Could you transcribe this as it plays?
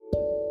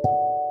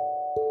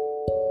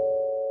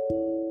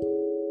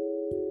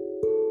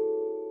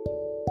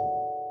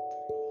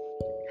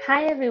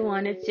Hi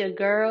everyone, it's your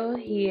girl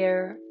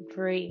here,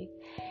 Bree,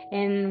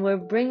 and we're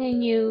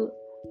bringing you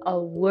a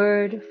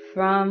word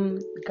from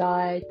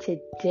God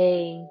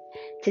today.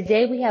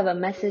 Today we have a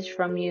message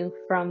from you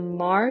from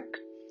Mark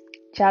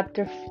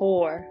chapter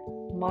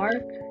 4.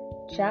 Mark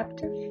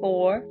chapter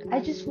 4.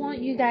 I just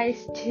want you guys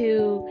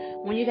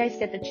to, when you guys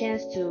get the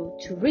chance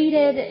to read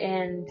it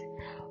and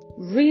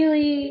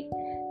really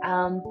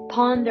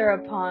ponder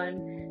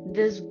upon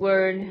this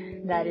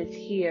word that is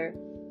here.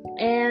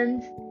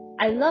 And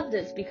I love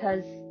this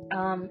because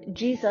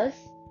Jesus,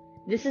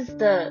 this is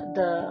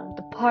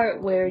the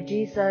part where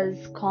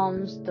Jesus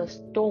calms the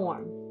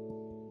storm.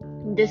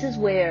 This is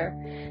where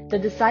the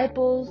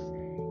disciples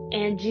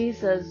and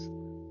Jesus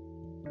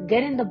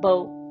get in the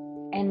boat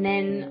and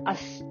then a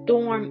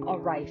storm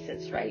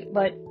arises, right?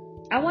 But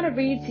I want to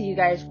read to you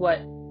guys what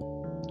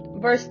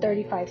verse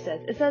 35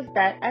 says. It says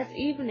that as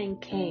evening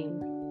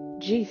came,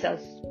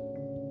 Jesus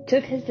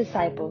took his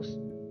disciples.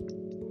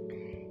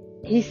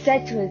 He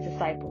said to his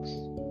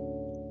disciples,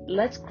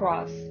 "Let's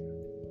cross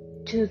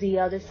to the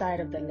other side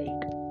of the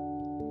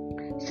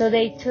lake." So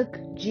they took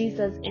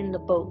Jesus in the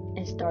boat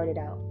and started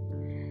out,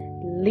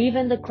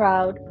 leaving the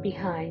crowd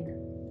behind,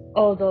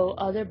 although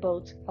other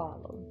boats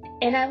followed.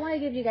 And I want to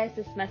give you guys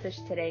this message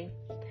today,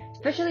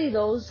 especially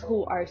those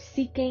who are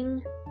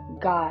seeking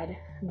God,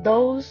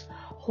 those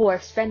who are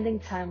spending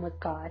time with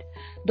God,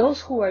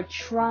 those who are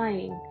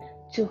trying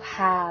to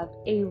have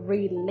a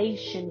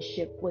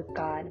relationship with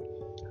God.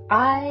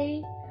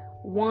 I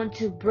want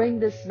to bring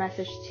this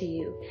message to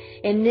you,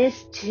 and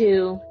this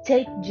to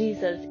take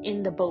Jesus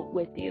in the boat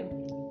with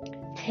you.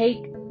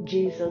 Take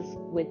Jesus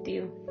with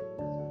you.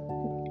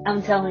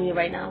 I'm telling you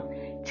right now,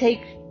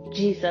 take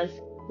Jesus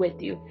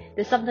with you.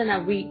 There's something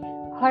that we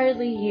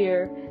hardly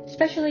hear,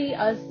 especially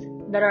us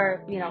that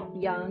are,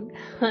 young.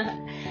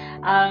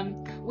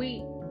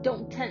 We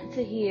don't tend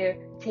to hear,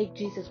 take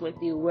Jesus with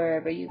you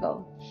wherever you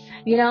go.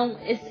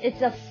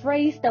 It's a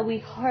phrase that we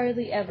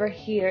hardly ever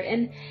hear.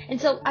 And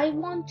so I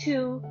want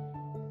to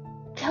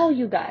tell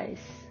you guys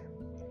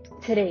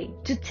today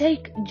to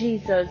take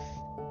Jesus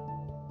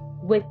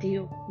with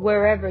you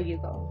wherever you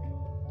go.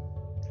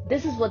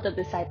 This is what the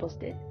disciples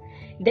did.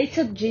 They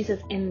took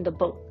Jesus in the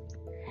boat.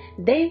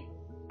 They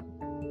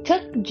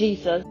took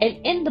Jesus,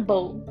 and in the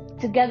boat,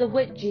 together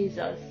with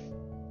Jesus,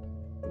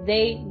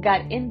 they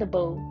got in the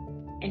boat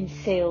and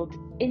sailed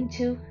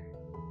into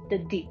the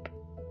deep.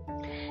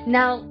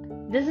 Now,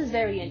 this is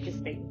very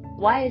interesting.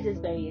 Why is this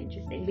very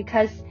interesting?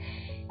 Because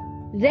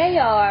they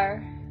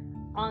are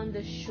on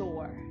the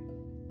shore.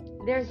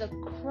 There's a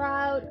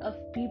crowd of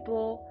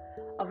people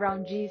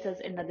around Jesus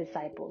and the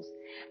disciples.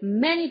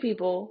 Many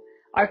people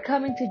are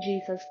coming to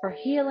Jesus for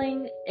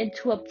healing and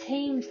to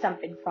obtain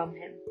something from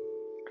him.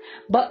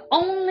 But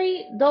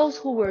only those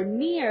who were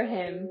near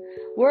him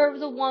were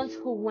the ones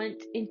who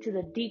went into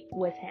the deep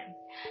with him.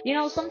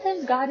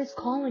 Sometimes God is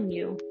calling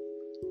you,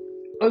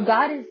 or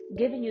God is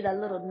giving you that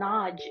little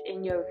nudge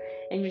in your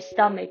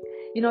stomach,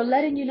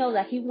 letting you know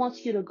that he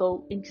wants you to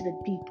go into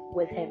the deep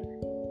with him.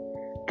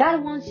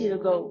 God wants you to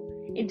go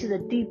into the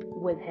deep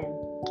with him.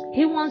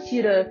 He wants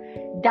you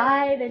to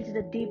dive into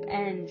the deep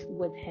end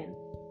with him.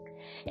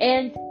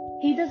 And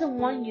he doesn't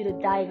want you to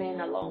dive in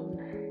alone.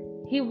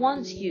 He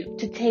wants you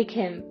to take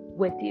him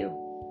with you.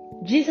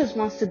 Jesus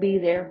wants to be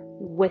there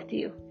with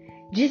you.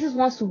 Jesus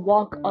wants to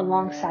walk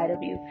alongside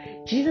of you.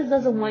 Jesus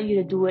doesn't want you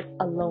to do it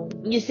alone.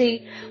 You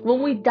see,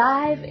 when we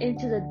dive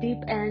into the deep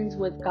ends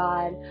with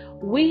God,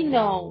 we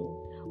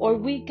know, or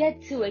we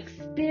get to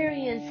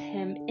experience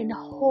him in a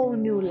whole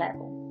new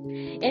level.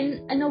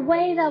 In a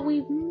way that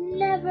we've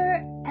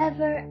never,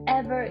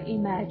 ever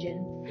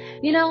imagined.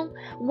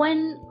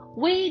 When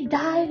we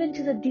dive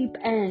into the deep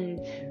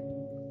end,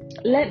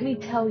 let me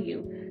tell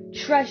you,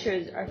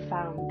 treasures are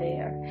found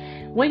there.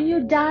 When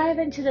you dive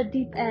into the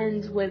deep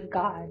end with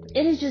God,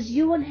 it is just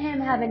you and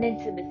him having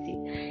intimacy.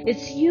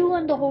 It's you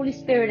and the Holy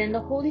Spirit, and the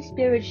Holy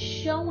Spirit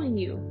showing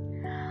you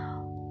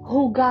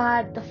who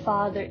God the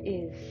Father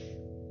is,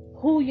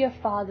 who your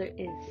Father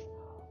is,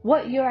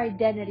 what your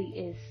identity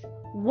is,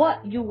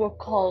 what you were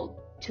called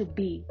to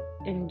be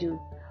and do,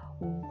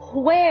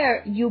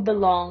 where you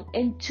belong,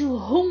 and to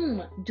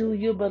whom do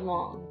you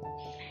belong.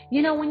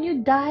 When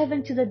you dive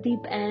into the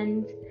deep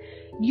end,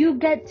 you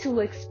get to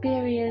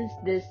experience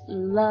this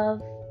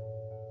love,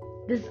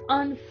 this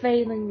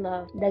unfailing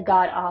love that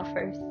God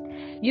offers.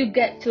 You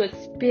get to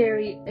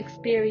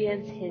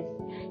experience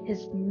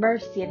his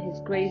mercy and his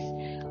grace.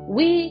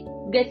 We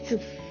get to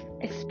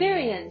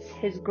experience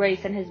his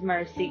grace and his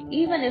mercy,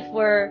 even if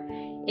we're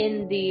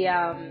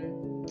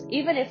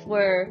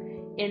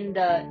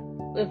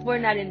if we're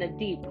not in the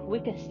deep, we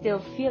can still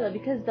feel it,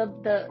 because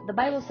the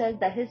Bible says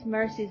that his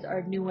mercies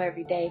are new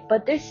every day.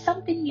 But there's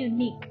something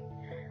unique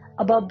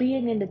about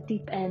being in the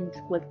deep end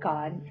with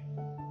God.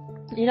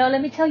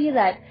 Let me tell you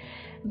that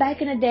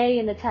back in the day,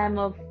 in the time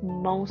of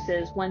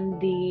Moses, when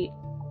the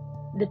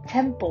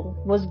temple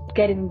was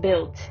getting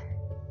built,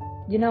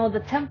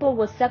 the temple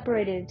was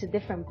separated into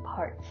different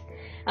parts.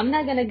 I'm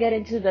not going to get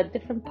into the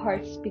different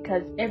parts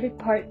because every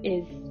part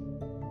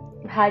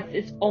has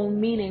its own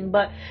meaning,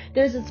 but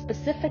there's a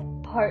specific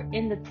part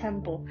in the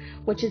temple,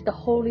 which is the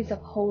holies of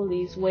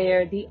holies,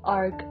 where the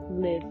ark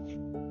lived.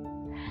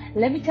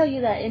 Let me tell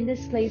you that in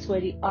this place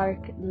where the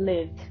ark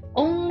lived,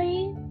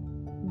 only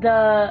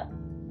the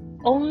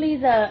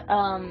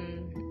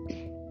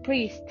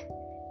priest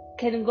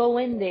can go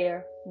in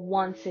there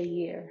once a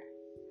year.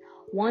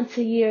 Once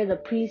a year, the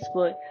priest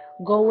would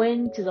go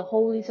into the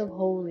holies of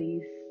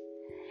holies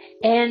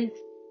and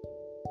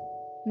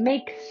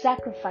make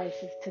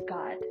sacrifices to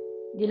God.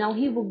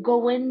 He would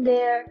go in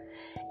there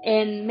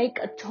and make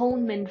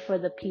atonement for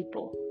the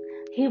people.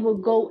 He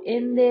would go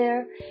in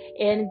there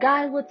and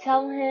God would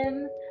tell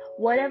him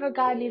whatever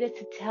God needed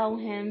to tell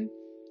him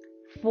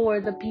for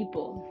the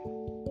people.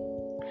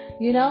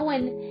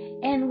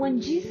 And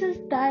when Jesus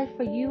died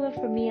for you and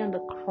for me on the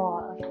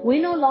cross, we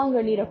no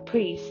longer need a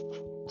priest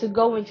to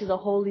go into the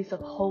holies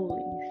of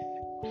holies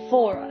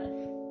for us.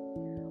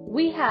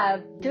 We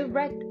have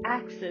direct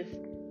access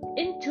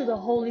into the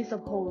holies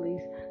of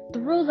holies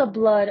through the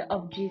blood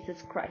of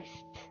Jesus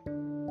Christ.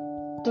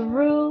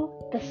 Through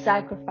the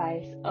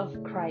sacrifice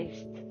of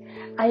Christ,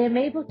 I am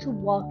able to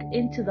walk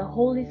into the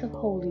holies of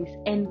holies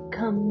and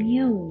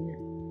commune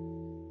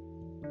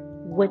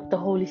with the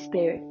Holy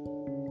Spirit.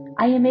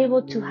 I am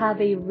able to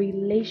have a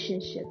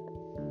relationship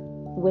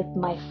with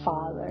my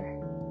Father.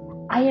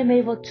 I am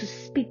able to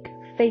speak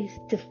face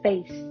to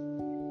face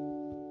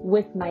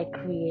with my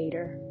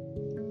Creator.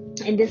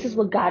 And this is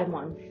what God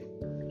wants.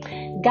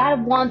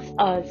 God wants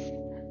us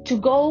to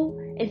go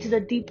into the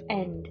deep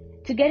end,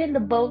 to get in the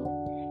boat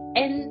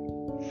and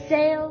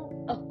sail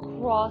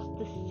across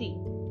the sea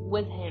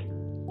with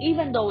Him,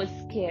 even though it's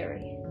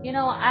scary.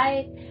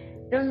 I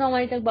don't know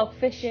anything about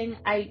fishing.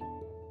 I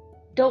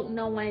don't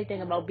know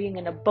anything about being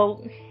in a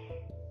boat.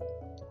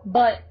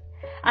 But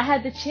I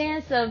had the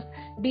chance of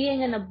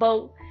being in a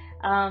boat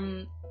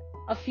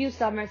a few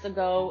summers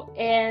ago.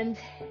 And,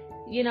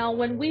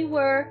 when we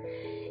were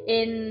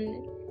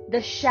in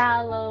the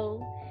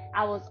shallow,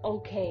 I was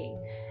okay.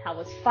 I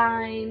was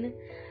fine.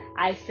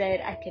 I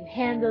said, I can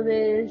handle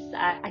this.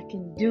 I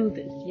can do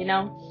this,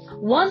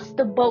 Once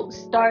the boat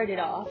started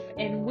off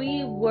and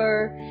we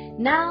were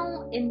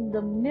now in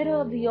the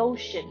middle of the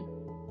ocean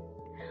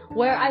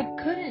where I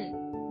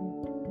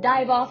couldn't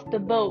dive off the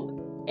boat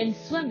and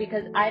swim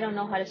because I don't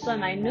know how to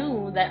swim. I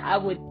knew that I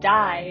would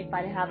die if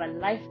I didn't have a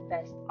life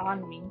vest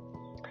on me.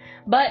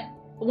 But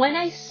when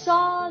I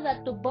saw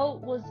that the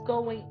boat was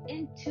going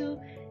into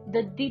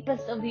the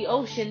deepest of the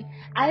ocean,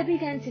 I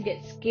began to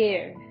get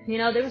scared.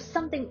 There was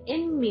something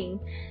in me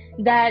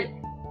that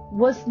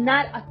was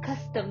not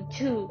accustomed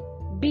to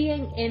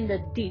being in the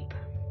deep,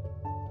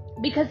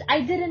 because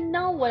I didn't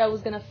know what I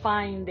was going to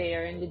find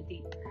there in the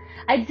deep.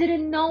 I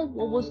didn't know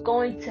what was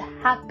going to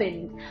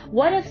happen.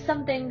 What if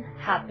something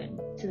happened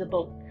to the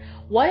boat?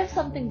 What if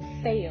something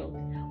failed?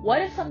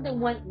 What if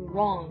something went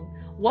wrong?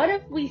 What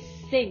if we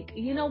sink?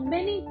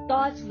 Many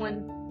thoughts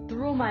went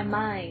through my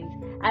mind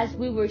as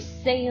we were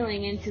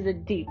sailing into the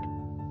deep,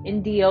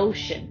 in the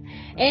ocean.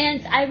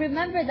 And I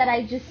remember that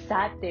I just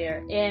sat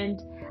there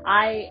and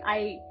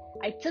I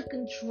took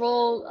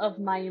control of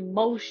my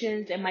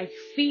emotions and my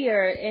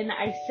fear, and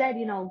I said,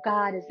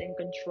 God is in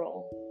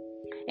control.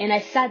 And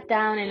I sat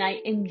down and I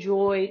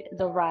enjoyed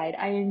the ride.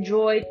 I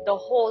enjoyed the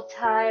whole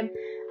time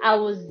I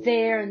was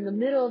there in the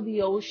middle of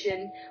the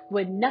ocean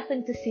with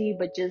nothing to see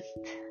but just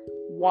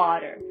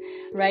water,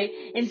 right?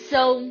 And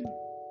so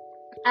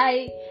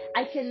I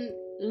can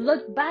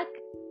look back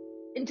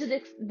into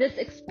this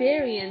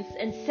experience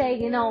and say,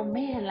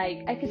 man,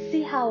 I could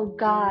see how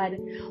God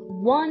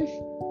wants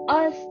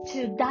us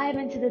to dive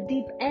into the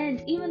deep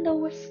end, even though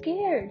we're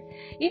scared,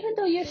 even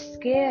though you're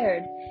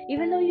scared,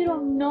 even though you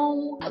don't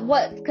know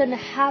what's gonna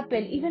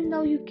happen, even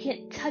though you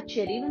can't touch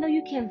it, even though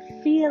you can't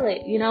feel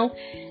it,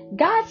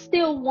 God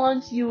still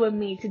wants you and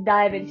me to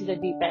dive into the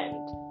deep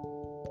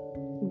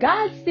end.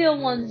 God still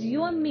wants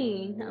you and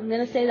me, I'm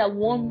gonna say that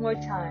one more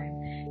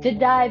time, to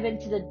dive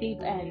into the deep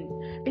end.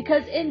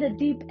 Because in the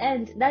deep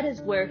end, that is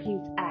where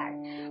He's at,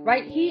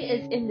 right? He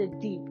is in the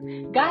deep.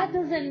 God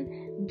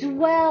doesn't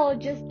dwell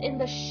just in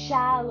the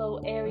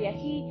shallow area.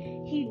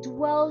 He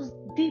dwells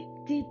deep,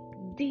 deep,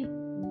 deep,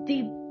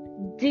 deep,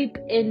 deep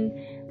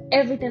in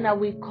everything that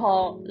we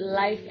call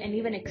life and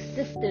even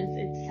existence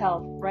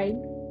itself, right?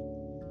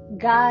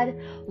 God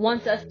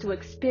wants us to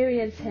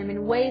experience Him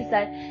in ways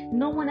that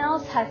no one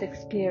else has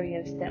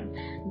experienced Him.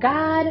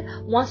 God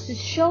wants to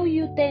show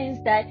you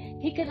things that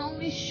He can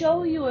only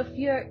show you if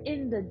you're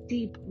in the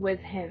deep with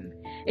Him.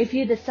 If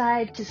you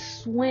decide to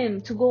swim,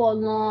 to go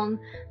along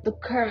the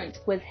current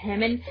with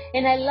Him.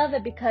 And I love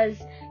it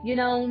because,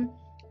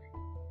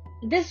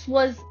 this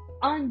was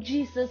on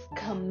Jesus'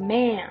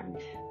 command.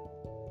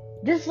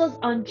 This was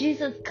on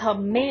Jesus'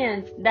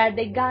 command that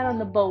they got on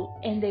the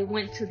boat and they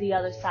went to the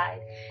other side.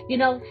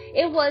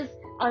 It was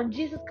on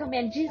Jesus'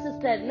 command.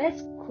 Jesus said,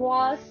 let's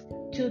cross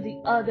to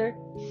the other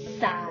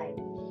side.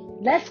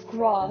 Let's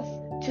cross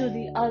to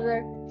the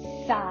other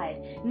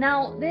side.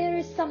 Now, there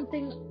is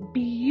something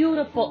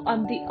beautiful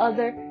on the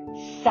other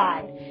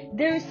side.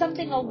 There is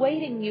something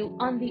awaiting you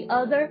on the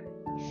other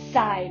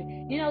side.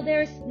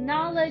 There's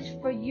knowledge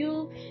for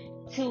you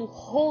to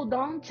hold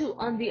on to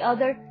on the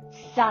other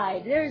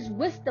side. There is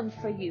wisdom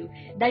for you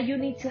that you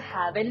need to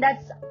have, and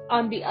that's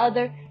on the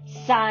other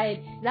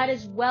side. That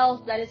is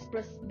wealth. There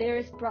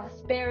is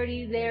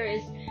prosperity. There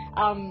is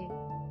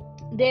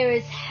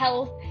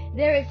health.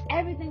 There is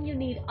everything you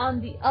need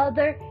on the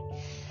other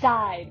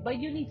side. But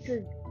you need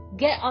to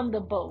get on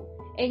the boat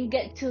and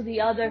get to the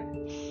other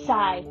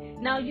side.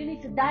 Now you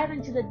need to dive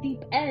into the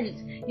deep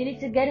end. You need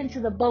to get into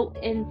the boat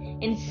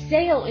and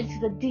sail into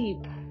the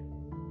deep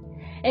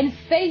and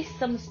face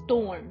some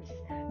storms,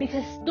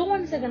 because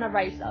storms are going to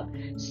rise up.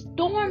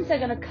 Storms are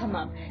going to come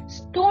up.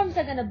 Storms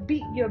are going to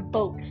beat your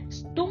boat.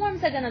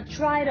 Storms are going to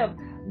try to,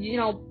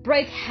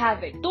 break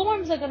havoc.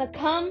 Storms are going to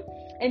come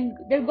and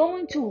they're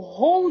going to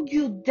hold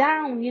you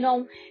down.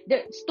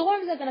 The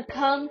storms are going to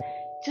come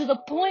to the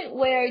point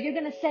where you're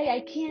going to say, I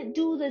can't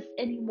do this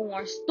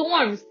anymore.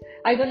 Storms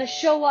are going to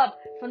show up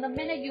from the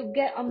minute you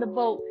get on the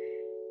boat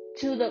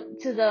to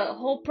the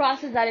whole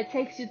process that it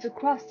takes you to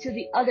cross to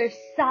the other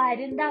side.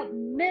 In that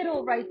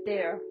middle right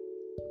there,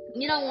 a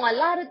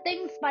lot of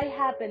things might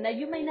happen that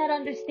you may not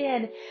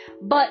understand,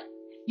 but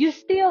you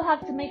still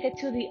have to make it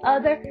to the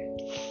other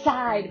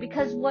side,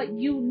 because what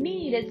you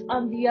need is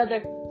on the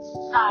other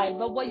side.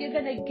 But what you're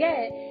gonna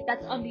get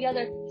that's on the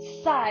other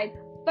side,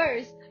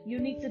 first you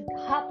need to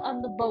hop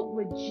on the boat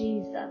with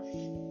Jesus.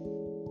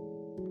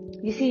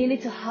 You see, you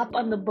need to hop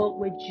on the boat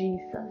with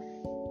Jesus.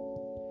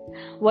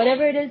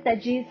 Whatever it is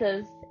that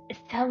Jesus is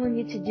telling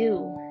you to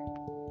do,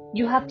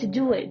 you have to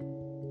do it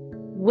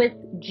with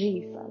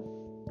Jesus.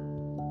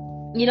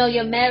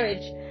 Your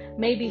marriage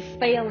may be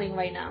failing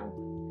right now,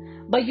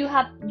 but you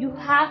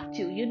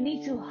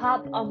need to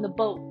hop on the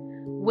boat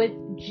with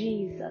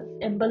Jesus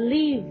and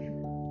believe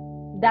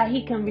that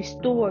He can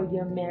restore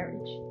your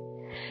marriage.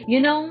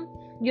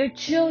 Your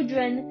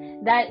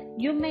children, that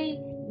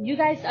you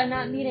guys are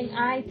not meeting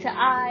eye to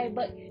eye,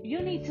 but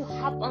you need to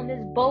hop on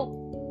this boat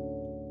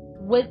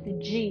with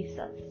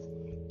Jesus.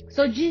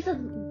 So Jesus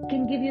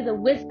can give you the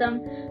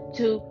wisdom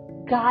to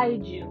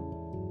guide you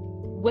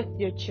with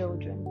your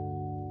children.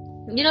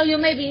 You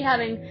may be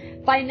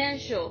having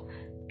financial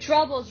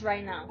troubles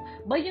right now,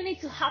 but you need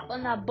to hop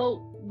on that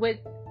boat with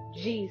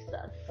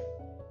Jesus.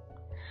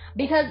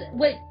 Because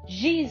with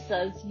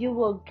Jesus, you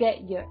will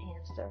get your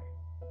answer.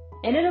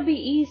 And it'll be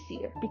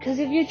easier. Because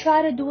if you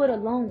try to do it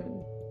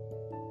alone,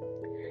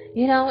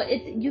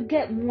 you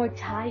get more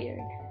tired.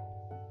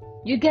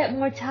 You get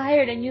more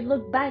tired and you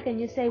look back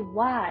and you say,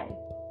 why?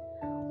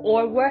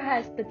 Or where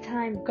has the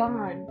time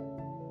gone?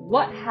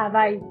 What have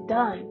I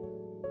done?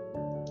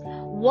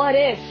 What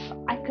if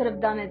I could have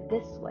done it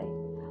this way?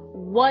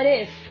 What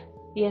if,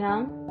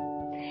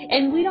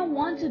 And we don't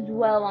want to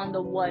dwell on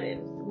the what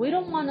ifs. We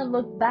don't want to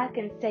look back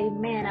and say,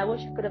 man, I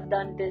wish I could have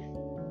done this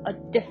a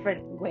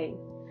different way.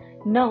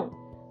 No,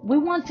 we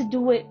want to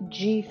do it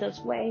Jesus'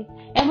 way.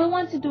 And we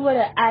want to do it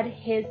at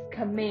His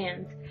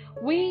commands.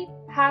 We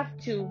have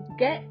to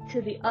get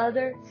to the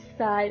other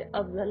side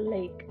of the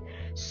lake.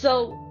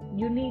 So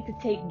you need to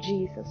take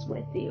Jesus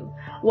with you.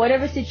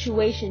 Whatever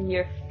situation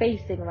you're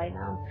facing right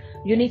now,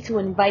 you need to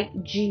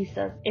invite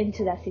Jesus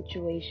into that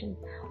situation.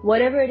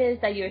 Whatever it is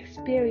that you're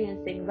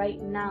experiencing right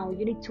now,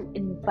 you need to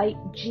invite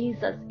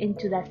Jesus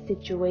into that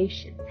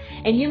situation.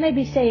 And you may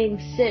be saying,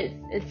 sis,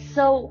 it's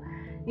so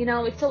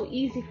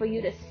easy for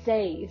you to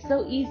say. It's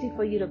so easy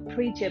for you to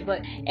preach it.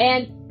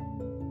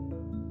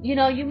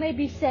 You may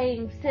be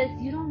saying, sis,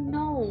 you don't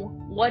know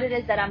what it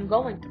is that I'm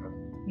going through.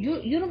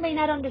 You may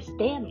not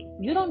understand me.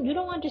 You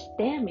don't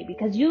understand me,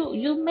 because you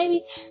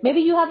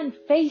maybe you haven't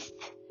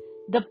faced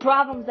the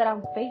problems that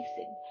I'm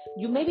facing.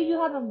 Maybe you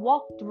haven't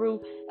walked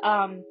through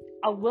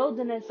a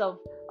wilderness of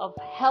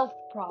health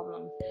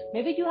problems.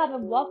 Maybe you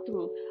haven't walked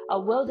through a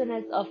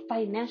wilderness of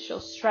financial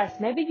stress.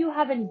 Maybe you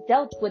haven't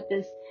dealt with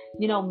this,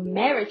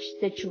 marriage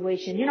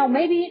situation.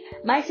 Maybe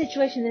my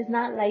situation is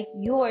not like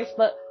yours,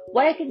 but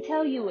what I can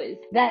tell you is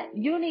that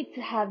you need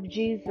to have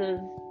Jesus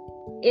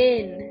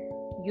in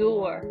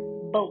your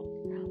boat.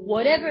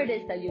 Whatever it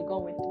is that you're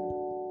going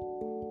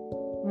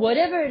through,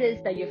 whatever it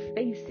is that you're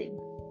facing,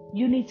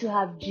 you need to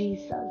have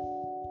Jesus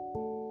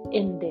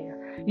in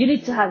there. You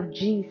need to have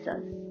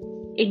Jesus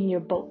in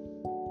your boat.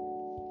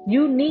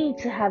 You need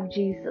to have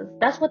Jesus.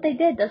 That's what they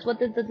did. That's what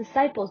the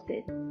disciples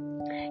did.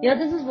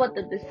 This is what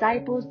the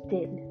disciples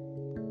did.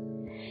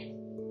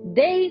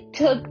 They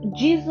took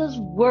Jesus'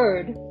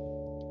 word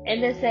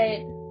and they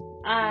said,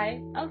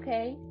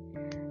 okay,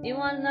 you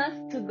want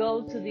us to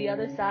go to the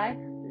other side?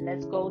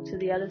 Let's go to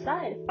the other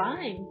side.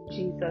 Fine,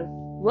 Jesus.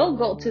 We'll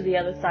go to the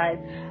other side.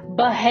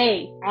 But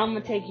hey, I'm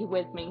going to take you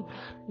with me.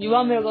 You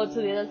want me to go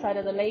to the other side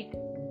of the lake?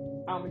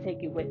 I'm going to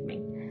take you with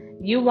me.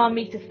 You want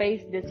me to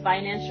face this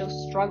financial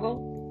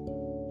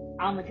struggle?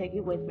 I'm going to take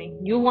you with me.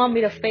 You want me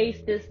to face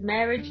this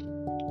marriage?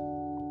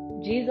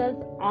 Jesus,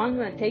 I'm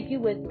going to take you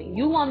with me.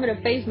 You want me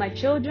to face my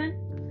children?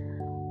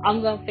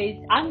 I'm going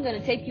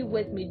to take you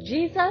with me.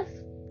 Jesus,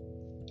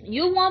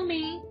 you want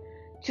me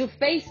to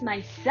face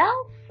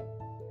myself?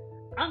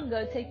 I'm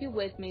going to take you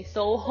with me.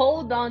 So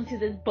hold on to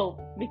this boat,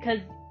 because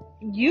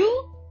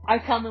you are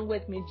coming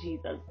with me,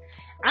 Jesus.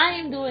 I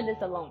am doing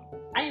this alone.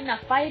 I am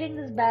not fighting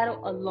this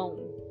battle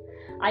alone.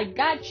 I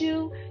got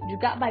you. You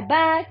got my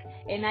back,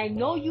 and I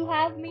know you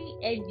have me,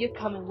 and you're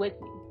coming with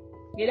me.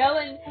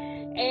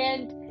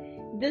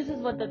 And this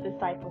is what the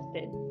disciples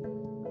did.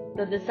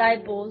 The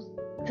disciples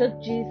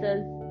took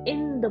Jesus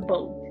in the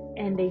boat,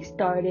 and they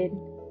started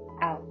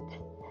out.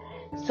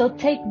 So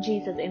take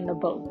Jesus in the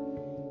boat.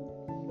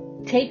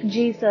 Take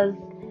Jesus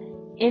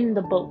in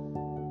the boat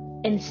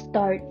and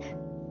start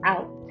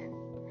out.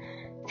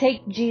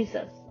 Take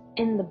Jesus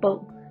in the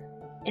boat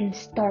and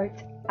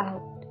start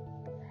out.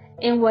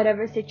 In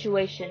whatever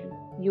situation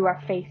you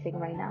are facing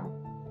right now,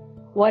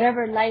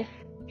 whatever life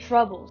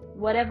troubles,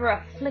 whatever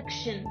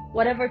affliction,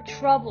 whatever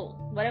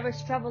trouble,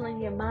 whatever's troubling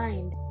your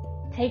mind,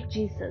 take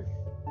Jesus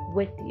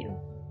with you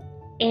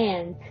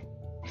and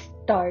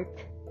start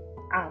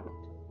out.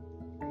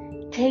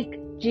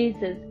 Take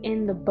Jesus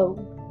in the boat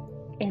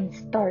and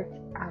start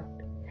out.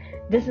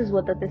 This is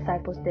what the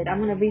disciples did. I'm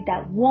going to read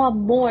that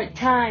one more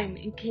time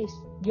in case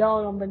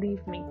y'all don't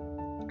believe me.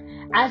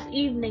 As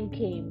evening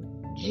came,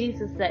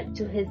 Jesus said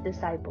to his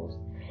disciples,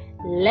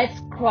 "Let's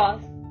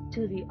cross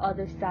to the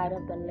other side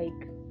of the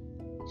lake."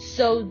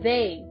 So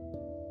they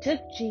took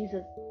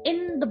Jesus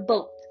in the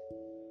boat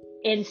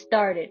and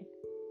started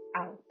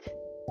out.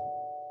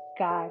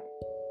 God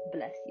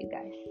bless you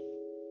guys.